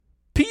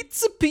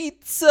Pizza,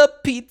 pizza,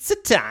 pizza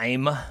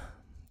time.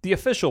 The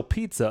official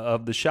pizza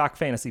of the Shock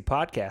Fantasy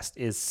Podcast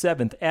is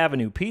 7th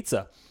Avenue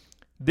Pizza.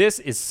 This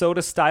is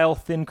soda-style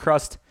thin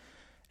crust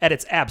at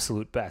its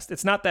absolute best.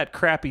 It's not that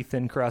crappy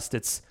thin crust.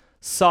 It's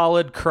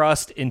solid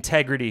crust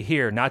integrity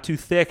here. Not too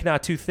thick,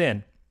 not too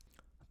thin.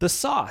 The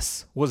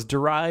sauce was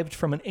derived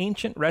from an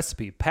ancient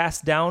recipe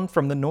passed down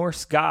from the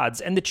Norse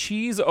gods. And the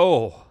cheese,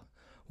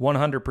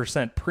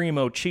 100%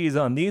 primo cheese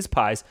on these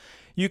pies.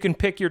 You can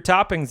pick your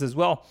toppings as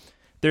well.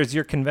 There's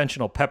your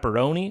conventional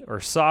pepperoni or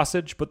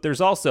sausage, but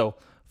there's also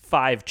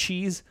 5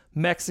 cheese,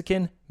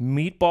 Mexican,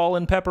 meatball,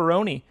 and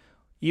pepperoni.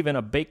 Even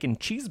a bacon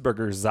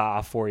cheeseburger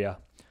za for you.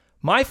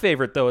 My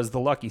favorite, though, is the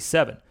Lucky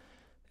 7.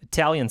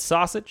 Italian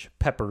sausage,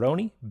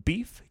 pepperoni,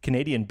 beef,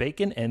 Canadian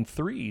bacon, and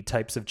 3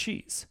 types of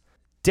cheese.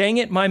 Dang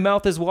it, my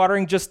mouth is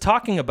watering just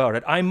talking about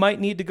it. I might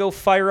need to go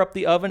fire up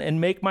the oven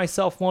and make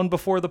myself one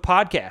before the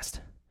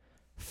podcast.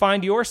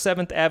 Find your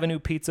 7th Avenue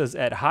pizzas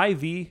at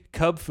Hy-Vee,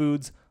 Cub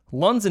Foods,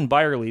 Lunds and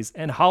Byerly's,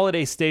 and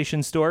Holiday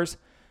Station stores.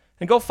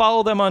 And go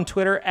follow them on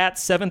Twitter at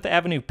 7th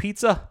Avenue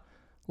Pizza.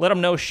 Let them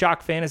know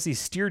Shock Fantasy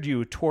steered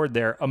you toward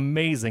their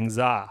amazing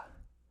za.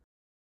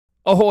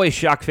 Ahoy,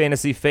 Shock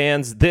Fantasy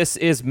fans. This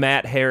is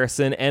Matt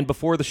Harrison, and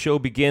before the show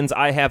begins,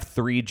 I have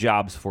 3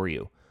 jobs for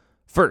you.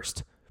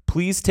 First,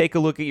 please take a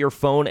look at your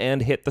phone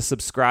and hit the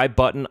subscribe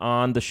button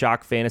on the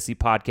Shock Fantasy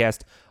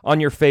Podcast on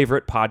your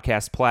favorite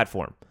podcast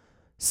platform.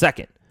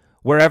 Second,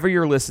 wherever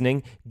you're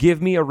listening,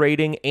 give me a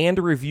rating and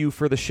a review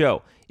for the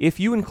show. If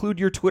you include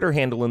your Twitter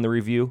handle in the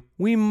review,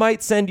 we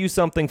might send you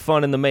something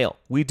fun in the mail.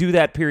 We do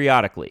that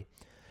periodically.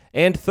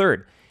 And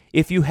third,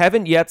 if you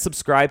haven't yet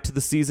subscribed to the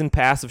season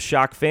pass of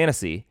Shock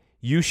Fantasy,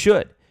 you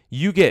should.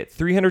 You get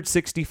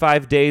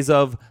 365 days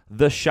of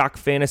the Shock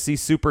Fantasy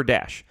Super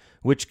Dash,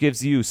 which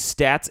gives you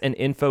stats and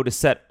info to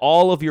set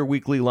all of your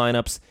weekly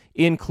lineups,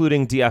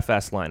 including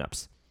DFS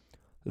lineups.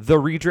 The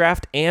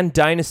redraft and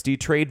dynasty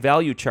trade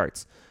value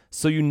charts,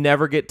 so you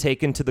never get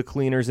taken to the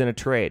cleaners in a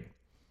trade.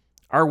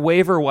 Our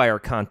waiver wire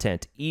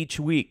content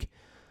each week.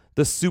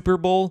 The Super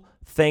Bowl,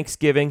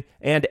 Thanksgiving,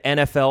 and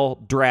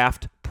NFL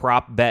draft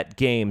prop bet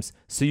games,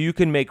 so you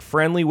can make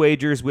friendly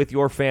wagers with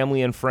your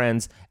family and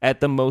friends at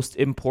the most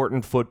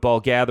important football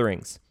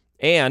gatherings.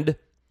 And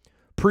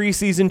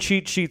preseason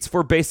cheat sheets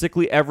for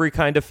basically every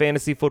kind of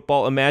fantasy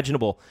football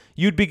imaginable.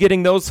 You'd be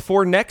getting those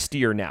for next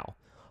year now.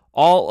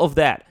 All of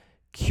that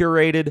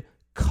curated,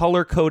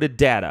 color-coded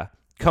data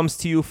comes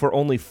to you for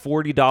only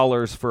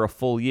 $40 for a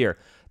full year.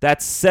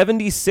 That's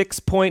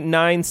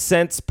 76.9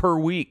 cents per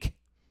week.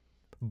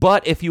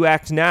 But if you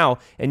act now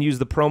and use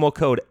the promo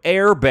code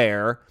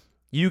AIRBEAR,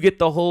 you get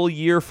the whole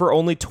year for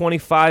only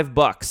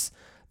 $25.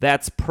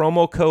 That's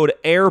promo code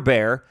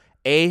AIRBEAR,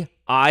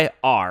 AIRBEAR,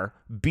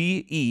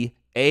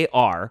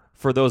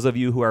 for those of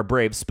you who are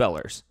brave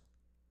spellers.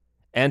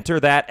 Enter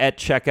that at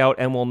checkout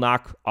and we'll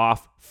knock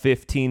off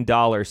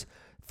 $15.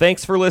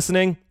 Thanks for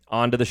listening.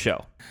 On to the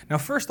show. Now,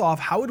 first off,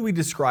 how would we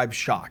describe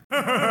Shock?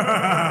 Welcome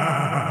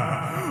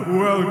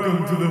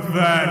to the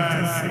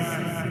fantasy.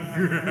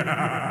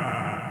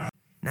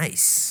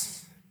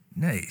 Nice.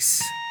 Man,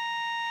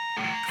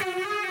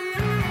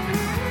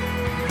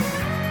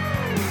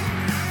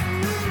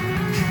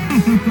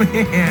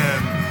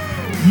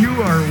 you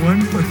are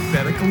one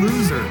pathetic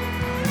loser.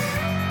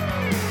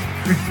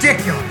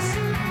 Ridiculous.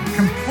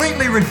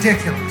 Completely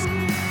ridiculous.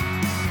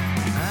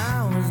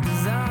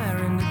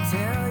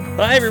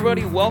 Hi,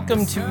 everybody.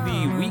 Welcome to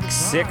the Week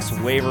 6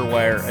 waiver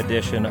wire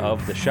edition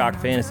of the Shock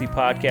Fantasy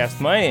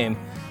Podcast. My name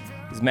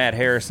is Matt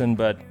Harrison,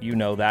 but you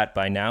know that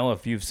by now.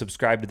 If you've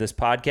subscribed to this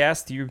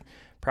podcast, you're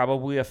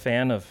probably a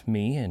fan of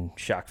me and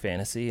Shock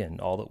Fantasy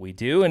and all that we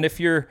do. And if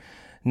you're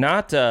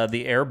not,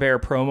 the AirBear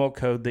promo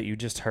code that you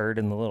just heard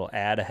in the little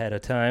ad ahead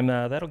of time,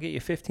 that'll get you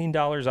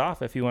 $15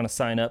 off if you want to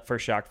sign up for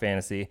Shock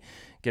Fantasy.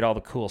 Get all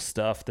the cool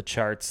stuff, the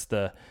charts,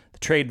 the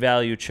trade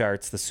value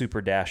charts, the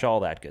Super Dash, all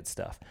that good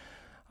stuff.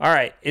 All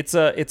right, it's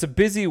a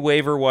busy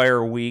waiver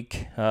wire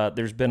week.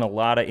 There's been a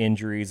lot of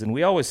injuries, and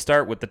we always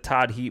start with the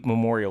Todd Heap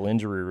Memorial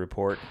Injury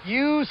Report.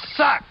 You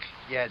suck,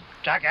 you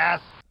jackass.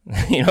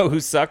 You know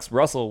who sucks?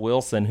 Russell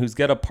Wilson, who's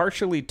got a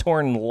partially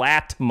torn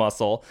lat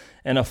muscle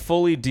and a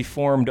fully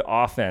deformed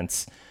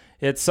offense.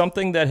 It's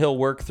something that he'll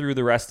work through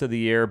the rest of the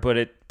year, but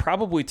it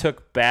probably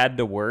took bad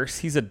to worse.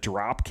 He's a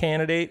drop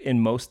candidate in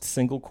most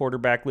single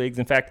quarterback leagues.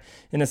 In fact,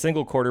 in a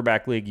single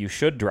quarterback league, you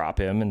should drop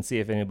him and see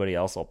if anybody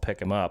else will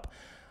pick him up.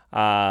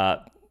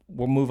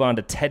 We'll move on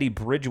to Teddy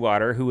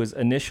Bridgewater, who was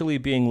initially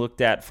being looked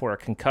at for a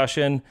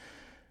concussion,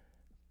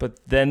 but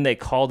then they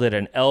called it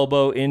an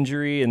elbow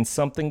injury, and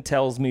something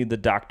tells me the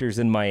doctors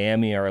in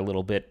Miami are a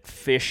little bit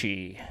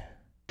fishy.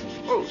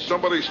 Oh,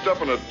 somebody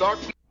stepping a duck?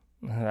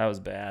 That was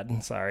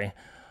bad. Sorry.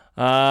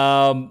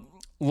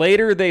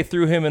 Later, they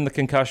threw him in the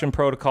concussion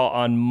protocol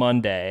on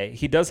Monday.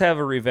 He does have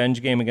a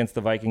revenge game against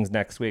the Vikings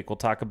next week. We'll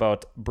talk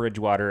about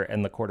Bridgewater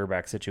and the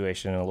quarterback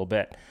situation in a little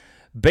bit.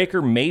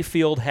 Baker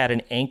Mayfield had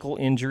an ankle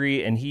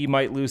injury, and he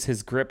might lose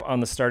his grip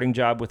on the starting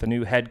job with a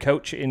new head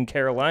coach in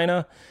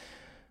Carolina.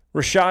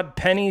 Rashad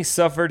Penny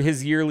suffered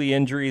his yearly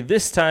injury.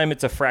 This time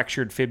it's a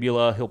fractured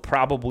fibula. He'll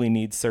probably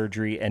need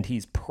surgery, and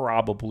he's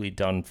probably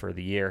done for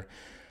the year.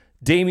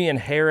 Damian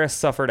Harris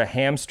suffered a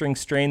hamstring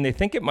strain. They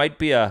think it might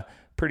be a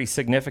pretty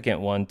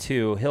significant one,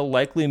 too. He'll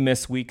likely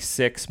miss week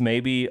 6,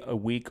 maybe a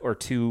week or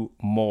two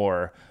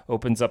more.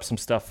 Opens up some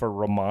stuff for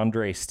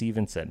Ramondre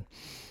Stevenson.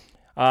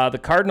 The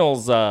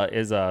Cardinals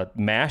is a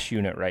MASH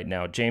unit right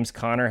now. James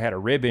Conner had a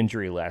rib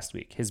injury last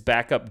week. His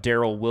backup,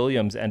 Darrell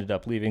Williams, ended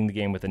up leaving the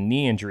game with a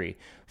knee injury.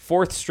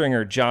 Fourth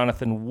stringer,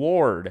 Jonathan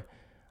Ward,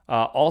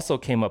 also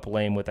came up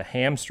lame with a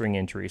hamstring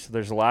injury, so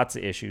there's lots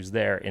of issues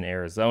there in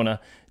Arizona.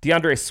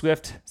 DeAndre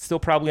Swift, still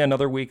probably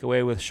another week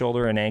away with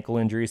shoulder and ankle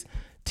injuries.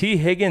 T.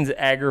 Higgins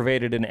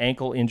aggravated an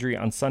ankle injury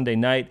on Sunday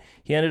night.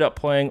 He ended up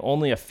playing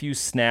only a few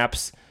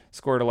snaps,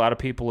 scored a lot of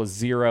people a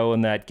 0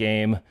 in that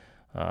game.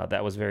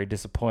 That was very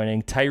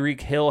disappointing.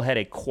 Tyreek Hill had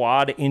a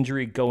quad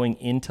injury going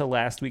into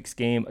last week's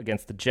game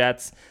against the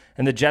Jets,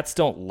 and the Jets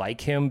don't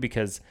like him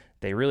because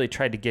they really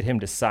tried to get him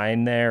to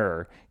sign there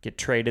or get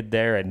traded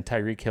there, and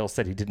Tyreek Hill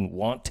said he didn't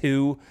want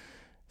to.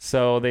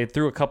 So they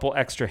threw a couple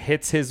extra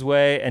hits his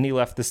way, and he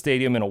left the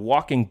stadium in a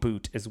walking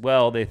boot as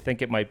well. They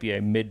think it might be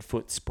a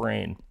midfoot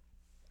sprain.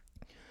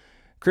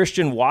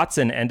 Christian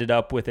Watson ended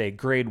up with a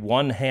grade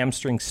 1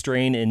 hamstring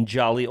strain in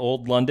jolly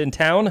old London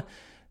town.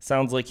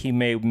 Sounds like he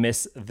may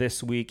miss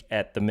this week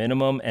at the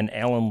minimum. And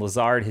Alan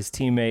Lazard, his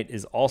teammate,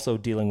 is also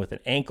dealing with an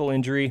ankle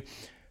injury.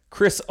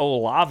 Chris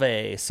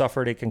Olave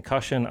suffered a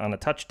concussion on a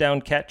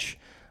touchdown catch.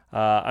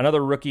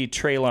 Another rookie,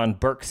 Treylon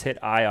Burks, hit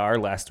IR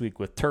last week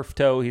with turf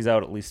toe. He's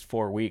out at least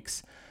 4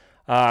 weeks.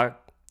 At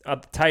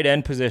the tight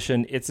end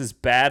position, it's as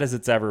bad as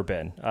it's ever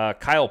been.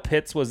 Kyle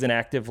Pitts was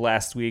inactive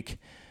last week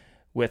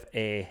with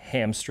a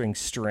hamstring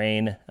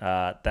strain.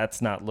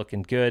 That's not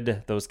looking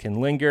good. Those can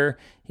linger.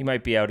 He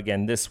might be out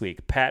again this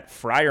week. Pat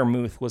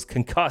Freiermuth was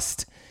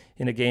concussed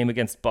in a game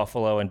against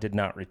Buffalo and did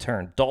not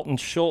return. Dalton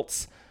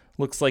Schultz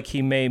looks like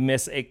he may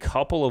miss a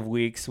couple of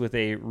weeks with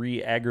a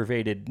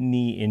re-aggravated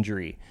knee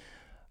injury.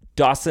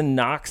 Dawson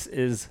Knox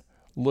is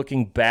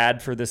looking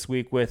bad for this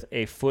week with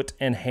a foot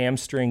and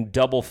hamstring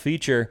double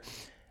feature.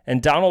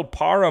 And Donald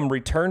Parham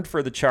returned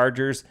for the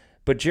Chargers,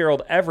 but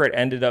Gerald Everett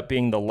ended up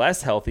being the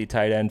less healthy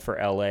tight end for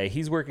LA.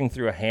 He's working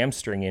through a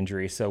hamstring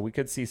injury, so we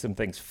could see some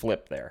things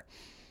flip there.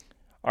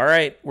 All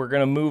right, we're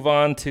going to move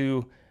on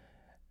to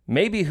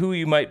maybe who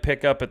you might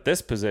pick up at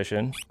this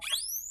position.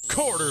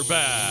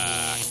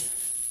 Quarterback.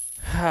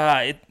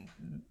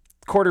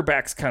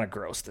 Quarterback's kind of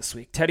gross this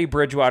week. Teddy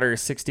Bridgewater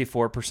is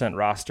 64%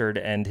 rostered,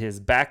 and his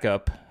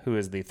backup, who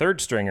is the third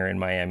stringer in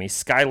Miami,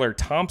 Skylar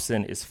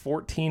Thompson, is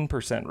 14%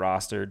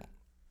 rostered.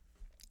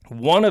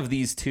 One of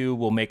these two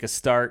will make a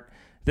start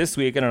this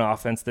week in an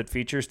offense that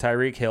features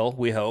Tyreek Hill,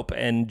 we hope,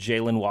 and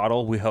Jalen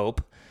Waddle, we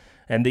hope.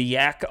 And the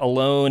Yak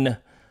alone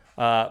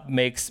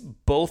makes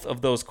both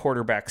of those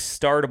quarterbacks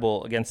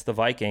startable against the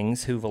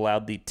Vikings, who've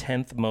allowed the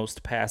 10th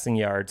most passing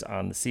yards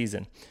on the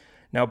season.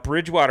 Now,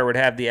 Bridgewater would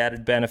have the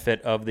added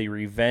benefit of the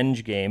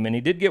revenge game, and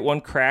he did get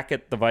one crack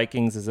at the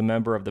Vikings as a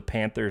member of the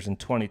Panthers in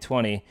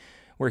 2020,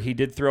 where he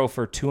did throw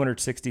for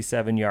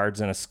 267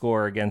 yards and a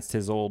score against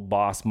his old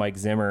boss, Mike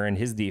Zimmer, and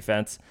his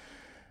defense.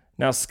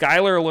 Now,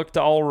 Skyler looked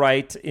all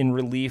right in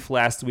relief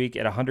last week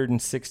at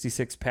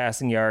 166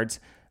 passing yards.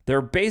 There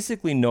are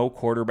basically no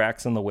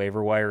quarterbacks on the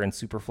waiver wire in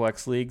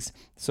Superflex leagues,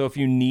 so if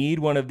you need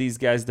one of these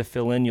guys to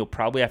fill in, you'll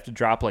probably have to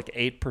drop like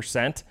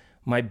 8%.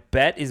 My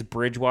bet is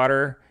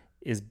Bridgewater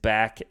is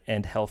back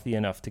and healthy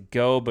enough to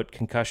go, but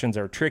concussions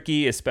are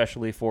tricky,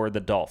 especially for the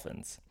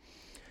Dolphins.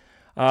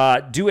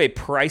 Do a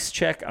price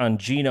check on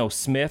Geno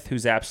Smith,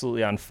 who's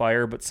absolutely on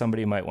fire, but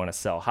somebody might want to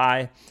sell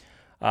high.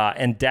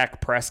 And Dak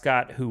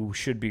Prescott, who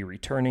should be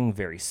returning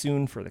very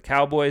soon for the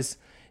Cowboys.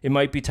 It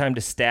might be time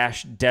to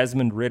stash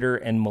Desmond Ridder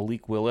and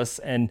Malik Willis.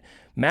 And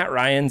Matt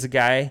Ryan's a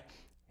guy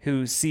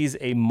who sees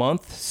a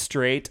month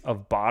straight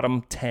of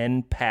bottom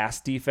 10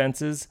 pass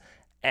defenses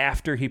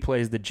after he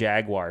plays the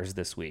Jaguars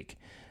this week.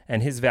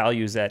 And his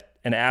value is at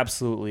an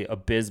absolutely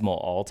abysmal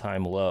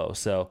all-time low.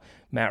 So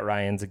Matt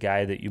Ryan's a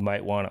guy that you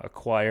might want to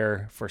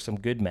acquire for some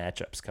good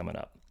matchups coming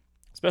up,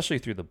 especially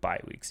through the bye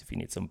weeks if you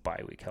need some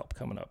bye week help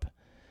coming up.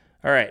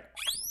 All right.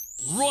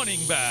 Running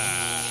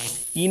back.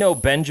 Eno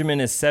Benjamin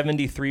is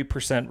 73%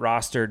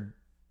 rostered,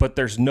 but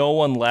there's no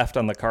one left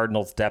on the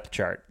Cardinals depth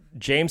chart.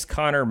 James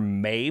Conner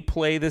may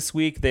play this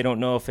week. They don't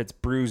know if it's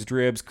bruised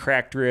ribs,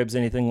 cracked ribs,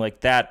 anything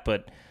like that,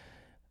 but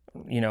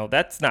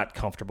that's not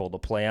comfortable to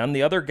play on.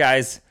 The other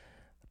guys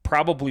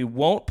probably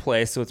won't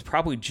play, so it's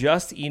probably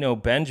just Eno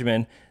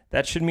Benjamin.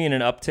 That should mean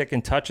an uptick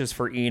in touches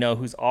for Eno,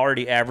 who's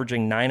already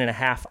averaging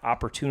 9.5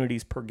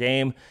 opportunities per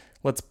game.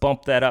 Let's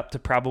bump that up to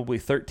probably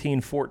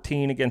 13,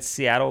 14 against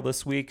Seattle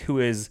this week, who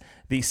is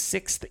the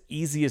 6th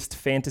easiest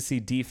fantasy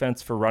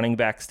defense for running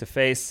backs to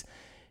face.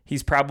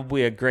 He's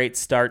probably a great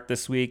start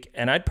this week,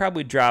 and I'd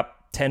probably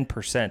drop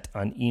 10%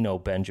 on Eno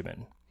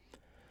Benjamin.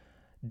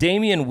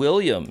 Damian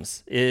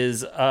Williams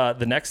is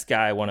the next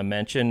guy I want to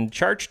mention.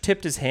 Charge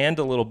tipped his hand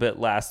a little bit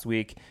last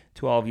week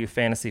to all of you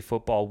Fantasy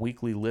Football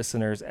Weekly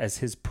listeners as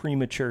his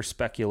premature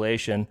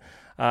speculation.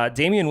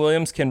 Damian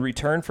Williams can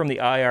return from the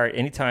IR at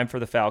any time for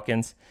the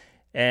Falcons,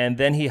 and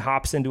then he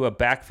hops into a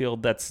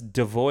backfield that's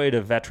devoid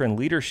of veteran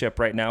leadership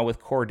right now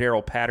with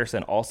Cordero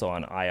Patterson also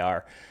on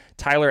IR.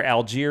 Tyler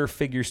Algier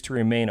figures to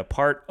remain a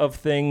part of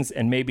things,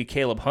 and maybe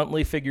Caleb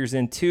Huntley figures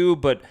in too,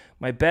 but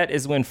my bet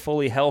is when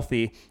fully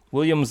healthy,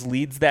 Williams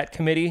leads that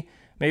committee.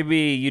 Maybe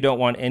you don't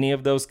want any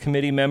of those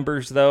committee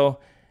members, though.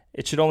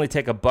 It should only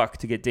take $1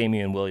 to get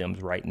Damian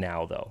Williams right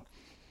now, though.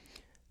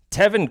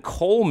 Tevin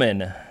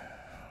Coleman.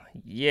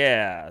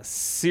 Yeah,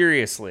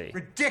 seriously.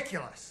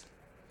 Ridiculous.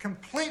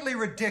 Completely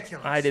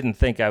ridiculous. I didn't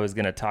think I was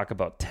going to talk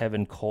about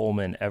Tevin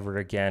Coleman ever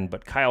again,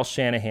 but Kyle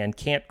Shanahan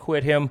can't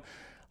quit him.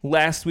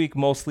 Last week,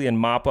 mostly in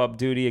mop-up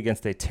duty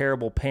against a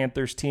terrible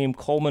Panthers team,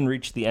 Coleman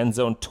reached the end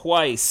zone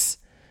twice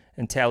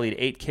and tallied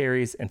 8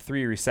 carries and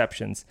 3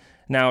 receptions.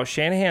 Now,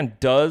 Shanahan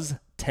does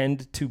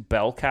tend to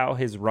bell cow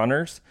his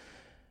runners,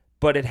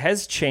 but it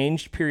has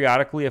changed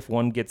periodically if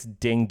one gets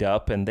dinged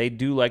up, and they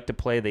do like to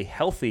play the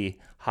healthy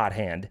hot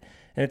hand.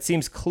 And it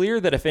seems clear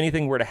that if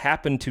anything were to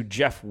happen to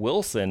Jeff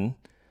Wilson,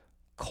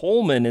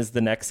 Coleman is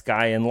the next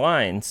guy in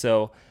line.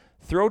 So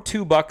throw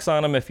 $2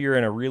 on him if you're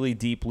in a really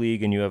deep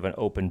league and you have an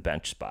open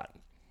bench spot.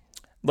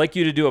 I'd like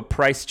you to do a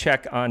price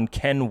check on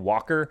Ken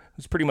Walker,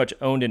 who's pretty much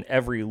owned in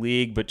every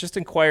league, but just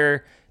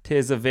inquire to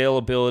his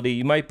availability.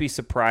 You might be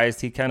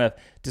surprised. He kind of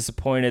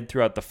disappointed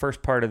throughout the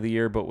first part of the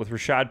year, but with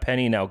Rashad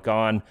Penny now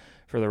gone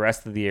for the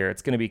rest of the year,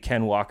 it's going to be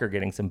Ken Walker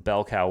getting some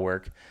bell cow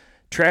work.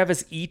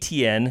 Travis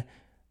Etienne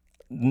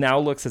now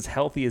looks as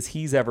healthy as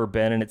he's ever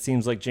been, and it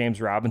seems like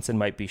James Robinson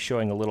might be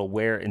showing a little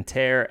wear and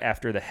tear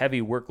after the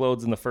heavy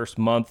workloads in the first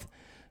month.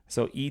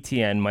 So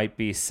Etienne might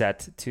be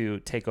set to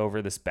take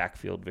over this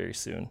backfield very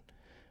soon.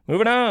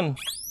 Moving on.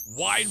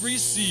 Wide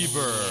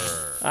receiver.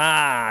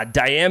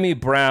 Diami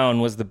Brown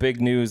was the big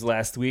news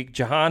last week.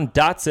 Jahan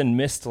Dotson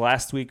missed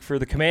last week for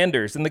the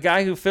Commanders, and the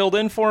guy who filled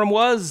in for him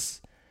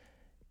was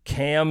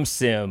Cam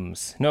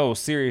Sims. No,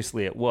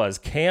 seriously, it was.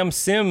 Cam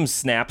Sims'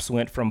 snaps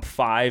went from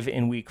 5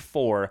 in week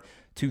 4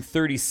 to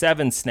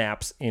 37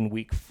 snaps in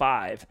week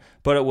 5.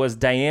 But it was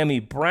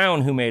Diami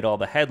Brown who made all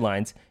the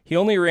headlines. He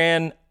only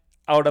ran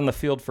out on the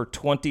field for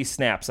 20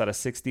 snaps out of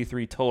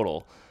 63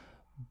 total,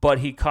 but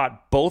he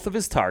caught both of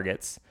his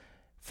targets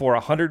for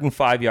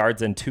 105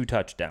 yards and 2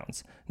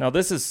 touchdowns. Now,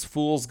 this is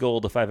fool's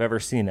gold if I've ever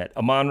seen it.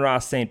 Amon-Ra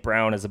St.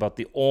 Brown is about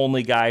the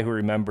only guy who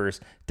remembers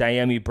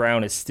Diami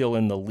Brown is still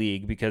in the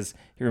league because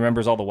he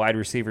remembers all the wide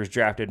receivers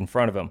drafted in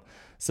front of him.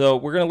 So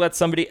we're going to let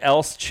somebody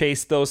else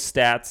chase those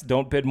stats.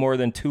 Don't bid more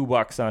than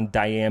 $2 on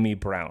Diami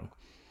Brown.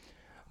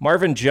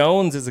 Marvin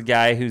Jones is a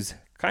guy who's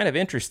kind of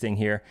interesting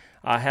here.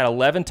 Had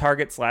 11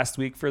 targets last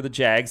week for the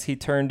Jags. He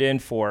turned in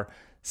for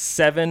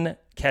 7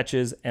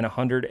 catches and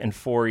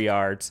 104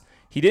 yards.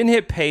 He didn't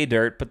hit pay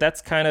dirt, but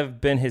that's kind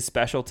of been his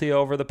specialty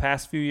over the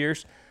past few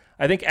years.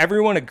 I think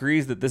everyone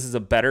agrees that this is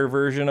a better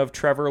version of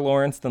Trevor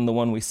Lawrence than the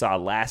one we saw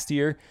last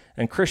year,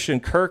 and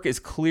Christian Kirk is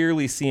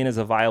clearly seen as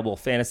a viable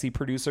fantasy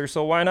producer,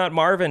 so why not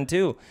Marvin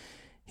too?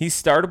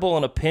 He's startable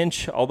in a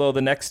pinch, although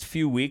the next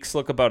few weeks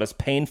look about as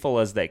painful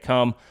as they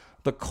come.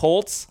 The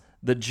Colts,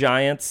 the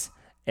Giants,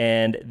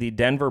 and the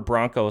Denver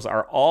Broncos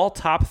are all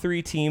top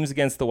 3 teams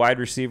against the wide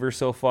receiver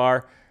so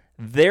far.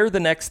 They're the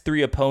next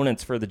 3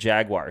 opponents for the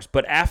Jaguars.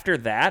 But after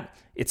that,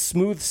 it's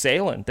smooth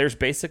sailing. There's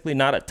basically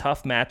not a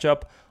tough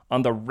matchup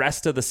on the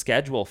rest of the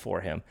schedule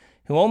for him.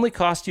 He'll only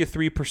cost you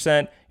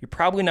 3%. You're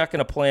probably not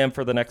going to play him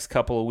for the next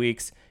couple of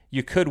weeks.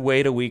 You could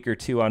wait a week or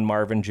 2 on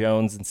Marvin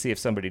Jones and see if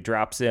somebody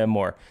drops him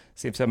or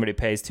see if somebody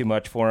pays too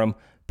much for him.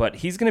 But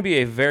he's going to be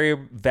a very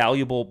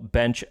valuable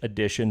bench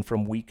addition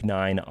from week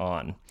 9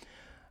 on.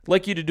 I'd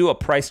like you to do a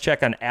price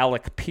check on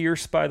Alec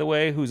Pierce, by the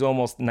way, who's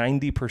almost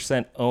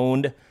 90%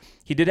 owned.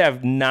 He did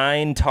have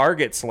 9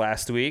 targets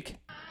last week.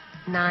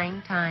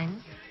 9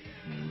 times.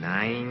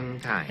 9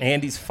 times.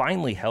 And he's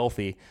finally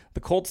healthy.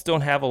 The Colts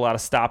don't have a lot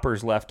of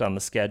stoppers left on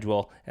the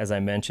schedule, as I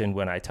mentioned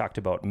when I talked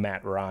about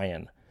Matt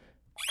Ryan.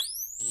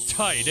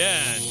 Tight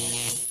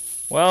end.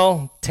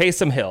 Well,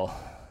 Taysom Hill.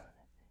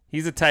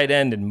 He's a tight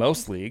end in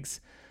most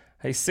leagues.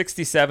 He's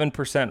 67%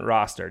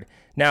 rostered.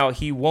 Now,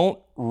 he won't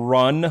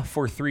run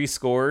for 3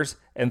 scores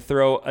and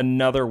throw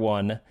another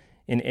one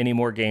in any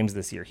more games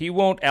this year. He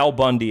won't Al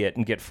Bundy it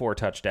and get 4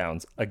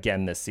 touchdowns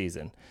again this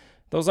season.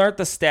 Those aren't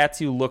the stats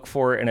you look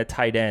for in a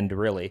tight end,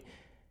 really.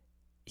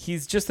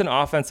 He's just an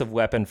offensive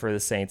weapon for the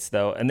Saints,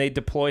 though, and they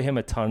deploy him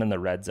a ton in the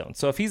red zone.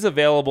 So if he's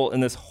available in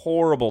this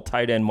horrible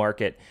tight end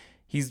market,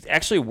 he's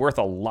actually worth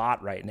a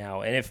lot right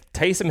now. And if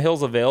Taysom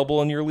Hill's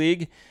available in your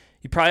league,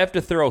 you probably have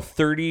to throw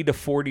 30 to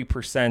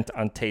 40%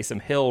 on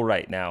Taysom Hill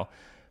right now.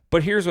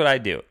 But here's what I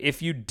do.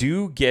 If you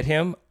do get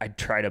him, I'd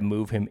try to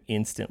move him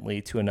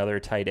instantly to another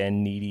tight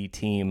end needy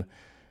team.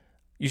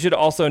 You should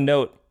also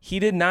note, he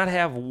did not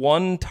have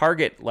 1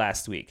 target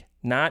last week.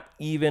 Not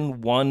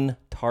even 1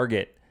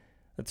 target.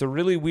 That's a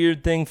really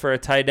weird thing for a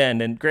tight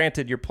end. And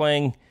granted, you're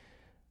playing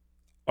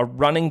a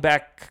running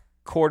back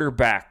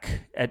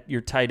quarterback at your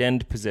tight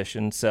end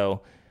position,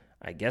 so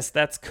I guess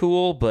that's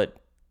cool, but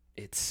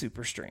it's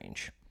super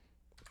strange.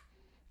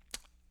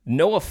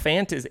 Noah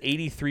Fant is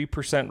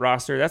 83%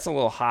 roster. That's a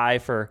little high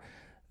for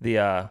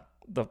the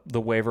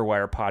waiver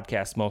wire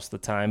podcast most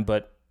of the time,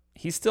 but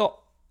he's still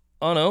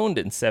unowned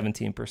in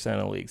 17%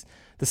 of leagues.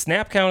 The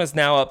snap count is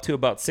now up to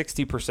about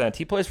 60%.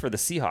 He plays for the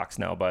Seahawks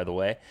now, by the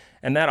way,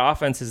 and that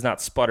offense has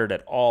not sputtered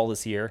at all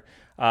this year.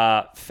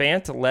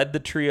 Fant led the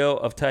trio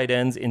of tight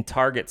ends in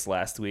targets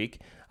last week.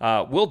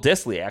 Will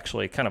Dissly,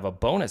 actually, kind of a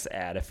bonus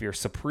add if you're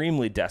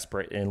supremely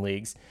desperate in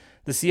leagues.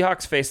 The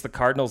Seahawks face the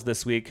Cardinals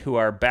this week, who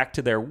are back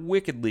to their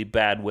wickedly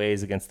bad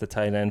ways against the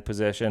tight end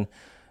position.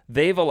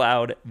 They've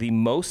allowed the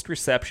most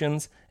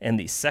receptions and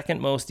the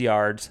second most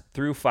yards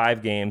through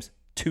 5 games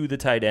to the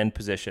tight end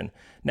position.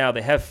 Now,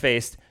 they have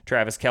faced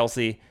Travis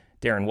Kelce,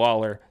 Darren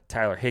Waller,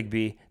 Tyler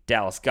Higbee,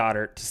 Dallas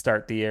Goedert to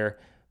start the year.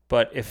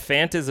 But if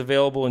Fant is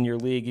available in your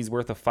league, he's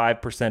worth a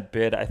 5%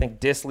 bid. I think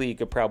Dissly you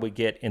could probably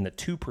get in the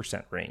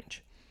 2%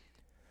 range.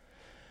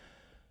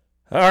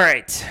 All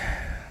right.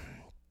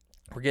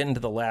 We're getting to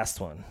the last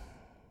one.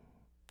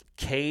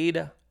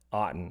 Cade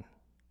Otton.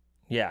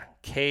 Yeah,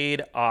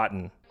 Cade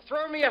Otton.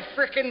 Throw me a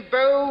frickin'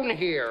 bone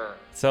here.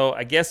 So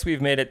I guess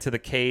we've made it to the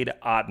Cade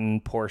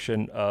Otton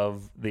portion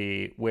of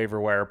the waiver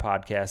wire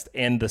podcast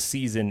and the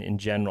season in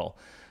general.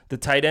 The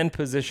tight end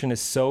position is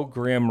so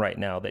grim right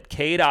now that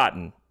Cade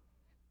Otton,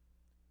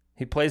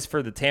 he plays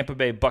for the Tampa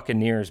Bay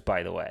Buccaneers,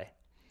 by the way,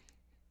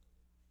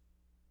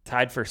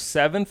 tied for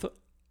 7th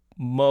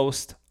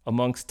most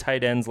amongst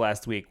tight ends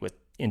last week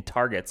in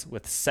targets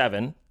with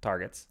 7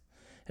 targets.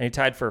 And he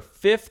tied for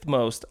 5th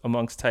most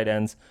amongst tight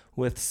ends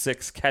with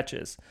 6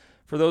 catches.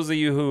 For those of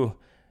you who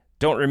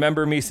don't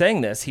remember me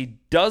saying this, he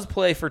does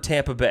play for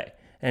Tampa Bay.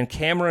 And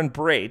Cameron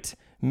Brate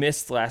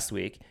missed last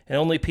week. And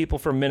only people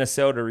from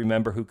Minnesota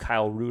remember who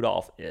Kyle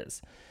Rudolph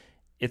is.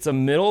 It's a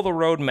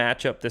middle-of-the-road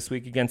matchup this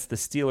week against the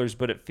Steelers,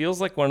 but it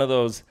feels like one of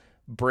those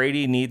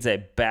Brady needs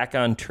a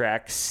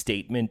back-on-track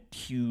statement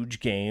huge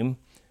game.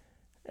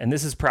 And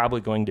this is probably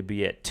going to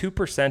be it.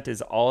 2%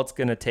 is all it's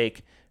going to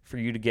take for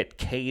you to get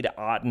Cade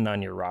Otton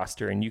on your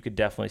roster, and you could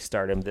definitely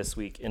start him this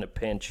week in a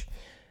pinch.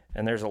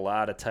 And there's a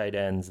lot of tight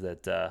ends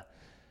that, are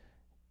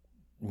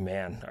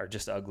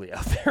just ugly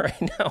out there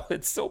right now.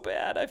 It's so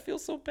bad. I feel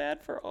so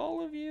bad for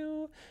all of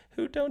you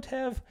who don't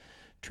have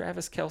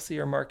Travis Kelce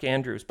or Mark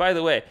Andrews. By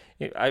the way,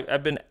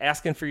 I've been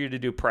asking for you to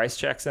do price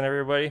checks on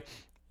everybody.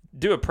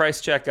 Do a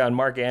price check on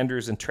Mark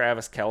Andrews and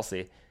Travis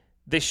Kelce.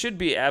 They should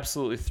be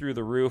absolutely through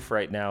the roof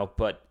right now,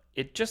 but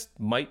it just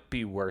might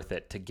be worth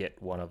it to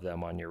get one of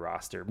them on your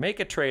roster. Make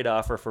a trade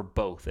offer for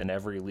both in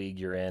every league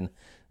you're in.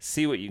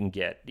 See what you can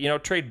get.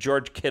 Trade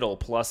George Kittle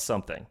plus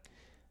something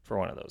for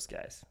one of those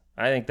guys.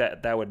 I think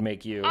that would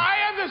make you... I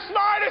am the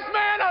smartest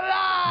man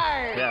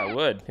alive! Yeah, it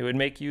would. It would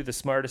make you the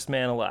smartest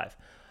man alive.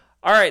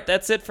 All right,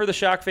 that's it for the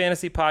Shock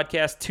Fantasy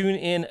Podcast. Tune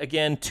in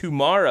again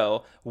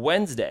tomorrow,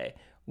 Wednesday,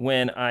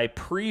 when I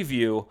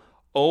preview,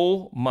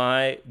 oh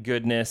my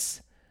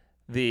goodness,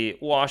 the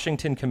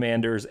Washington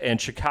Commanders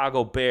and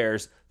Chicago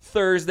Bears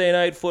Thursday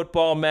night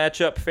football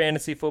matchup,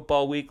 fantasy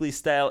football weekly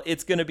style.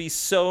 It's going to be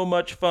so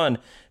much fun.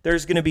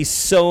 There's going to be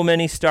so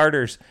many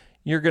starters.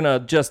 You're going to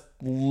just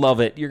love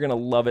it. You're going to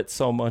love it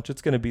so much.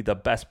 It's going to be the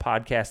best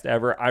podcast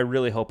ever. I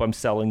really hope I'm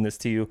selling this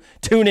to you.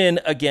 Tune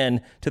in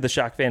again to the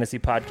Shock Fantasy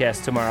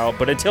Podcast tomorrow.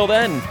 But until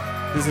then,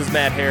 this is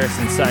Matt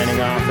Harrison signing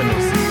off, and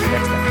we'll see you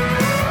next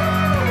time.